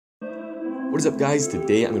What is up, guys?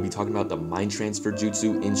 Today I'm going to be talking about the mind transfer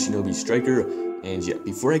jutsu in Shinobi Striker. And yeah,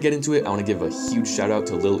 before I get into it, I want to give a huge shout out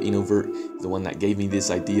to Lil Inovert, the one that gave me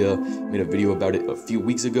this idea. Made a video about it a few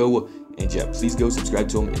weeks ago. And yeah, please go subscribe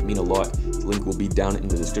to him, it'd mean a lot. The link will be down in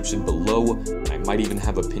the description below. I might even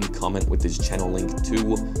have a pinned comment with his channel link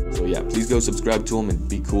too. So yeah, please go subscribe to him and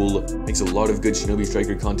be cool. Makes a lot of good Shinobi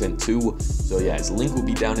Striker content too. So yeah, his link will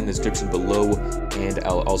be down in the description below, and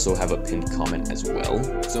I'll also have a pinned comment as well.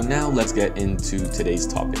 So now let's get into today's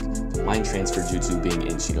topic, the mind transfer jutsu being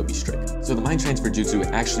in Shinobi Striker. So the mind transfer jutsu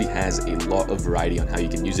actually has a lot of variety on how you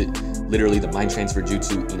can use it. Literally, the mind transfer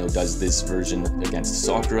jutsu, does this version against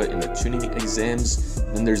Sakura in the tuning exams.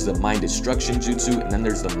 Then there's the mind destruction jutsu, and then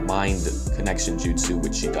there's the mind connection jutsu,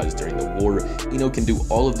 which she does during the war. Can do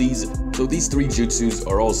all of these. So these three jutsus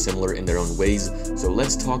are all similar in their own ways. So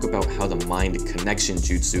let's talk about how the mind connection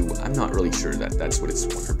jutsu, I'm not really sure that that's what it's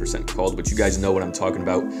 100% called, but you guys know what I'm talking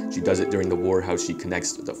about. She does it during the war, how she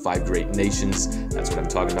connects the 5 great nations. That's what I'm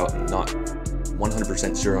talking about. I'm not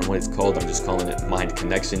 100% sure on what it's called. I'm just calling it mind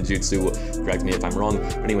connection jutsu. Correct me if I'm wrong.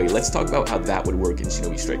 But anyway, let's talk about how that would work in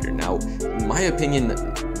Shinobi Striker. Now, in my opinion,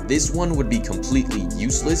 this one would be completely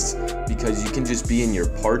useless because you can just be in your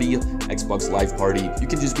party, Xbox Live Party. You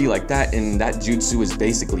can just be like that, and that jutsu is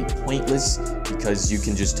basically pointless because you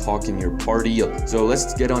can just talk in your party. So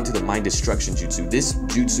let's get on to the mind destruction jutsu. This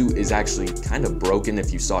jutsu is actually kind of broken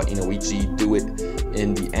if you saw Inoichi do it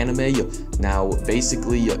in the anime. Now,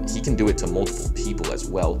 basically, he can do it to multiple people as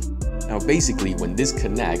well. Now, basically, when this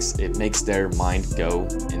connects, it makes their mind go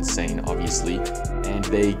insane, obviously, and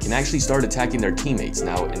they can actually start attacking their teammates.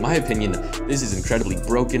 Now, in my opinion, this is incredibly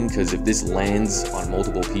broken because if this lands on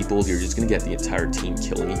multiple people, you're just going to get the entire team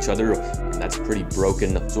killing each other, and that's pretty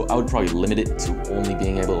broken. So I would probably limit it to only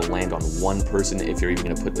being able to land on one person if you're even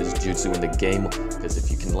going to put this jutsu in the game, because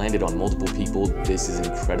if you can land it on multiple people, this is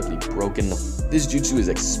incredibly broken. This jutsu is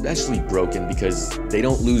especially broken because they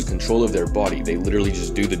don't lose control of their body. They literally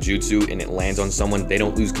just do the jutsu and it lands on someone. They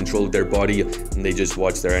don't lose control of their body and they just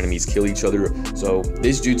watch their enemies kill each other. So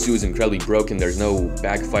this jutsu is incredibly broken. There's no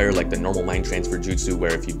backfire like the normal mind transfer jutsu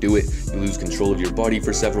where if you do it, you lose control of your body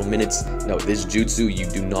for several minutes. No, this jutsu, you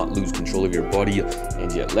do not lose control of your body.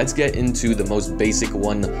 And yeah, let's get into the most basic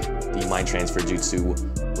one, the mind transfer jutsu,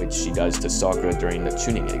 which she does to Sakura during the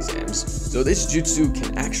tuning exams. So this jutsu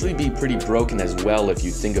can actually be pretty broken as well if you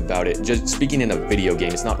think about it. Just speaking in a video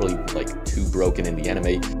game, it's not really like too broken in the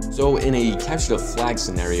anime. So in a capture the flag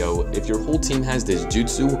scenario, if your whole team has this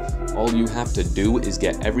jutsu, all you have to do is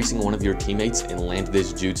get every single one of your teammates and land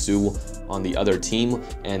this jutsu on the other team,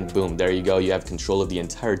 and boom, there you go, you have control of the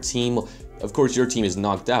entire team. Of course, your team is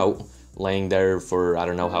knocked out, laying there for I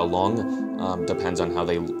don't know how long, depends on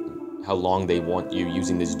how long they want you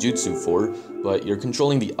using this jutsu for, but you're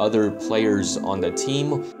controlling the other players on the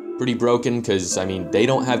team. Pretty broken because, I mean, they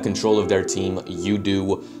don't have control of their team, you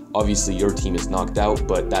do. Obviously, your team is knocked out,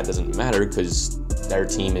 but that doesn't matter because their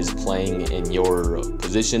team is playing in your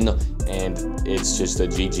position, and it's just a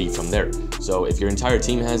GG from there. So if your entire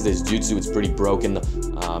team has this jutsu, it's pretty broken,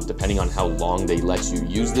 depending on how long they let you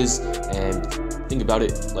use this. And think about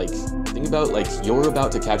it, like you're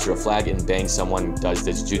about to capture a flag and bang, someone does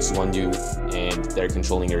this jutsu on you and they're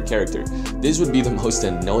controlling your character. This would be the most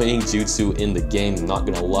annoying jutsu in the game, I'm not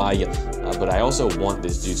gonna lie, but I also want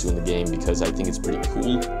this jutsu in the game because I think it's pretty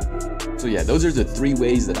cool. So yeah, those are the 3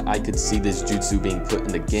 ways that I could see this jutsu being put in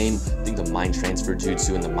the game. I think the mind transfer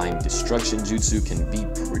jutsu and the mind destruction jutsu can be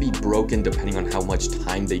pretty broken depending on how much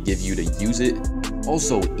time they give you to use it.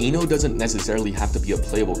 Also, Ino doesn't necessarily have to be a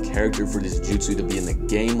playable character for this jutsu to be in the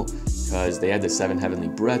game, because they had the 7 heavenly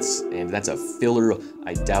breaths, and that's a filler.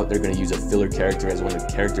 I doubt they're going to use a filler character as one of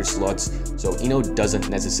the character slots, so Ino doesn't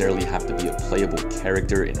necessarily have to be a playable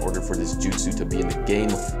character in order for this jutsu to be in the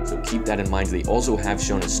game, so keep that in mind. They also have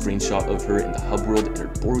shown a screenshot of her in the hub world in her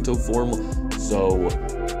Boruto form, so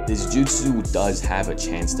this jutsu does have a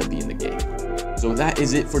chance to be in the game. So that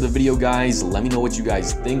is it for the video, guys. Let me know what you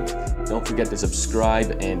guys think. Don't forget to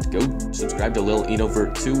subscribe, and go subscribe to Lil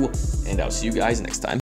Inovert too, and I'll see you guys next time.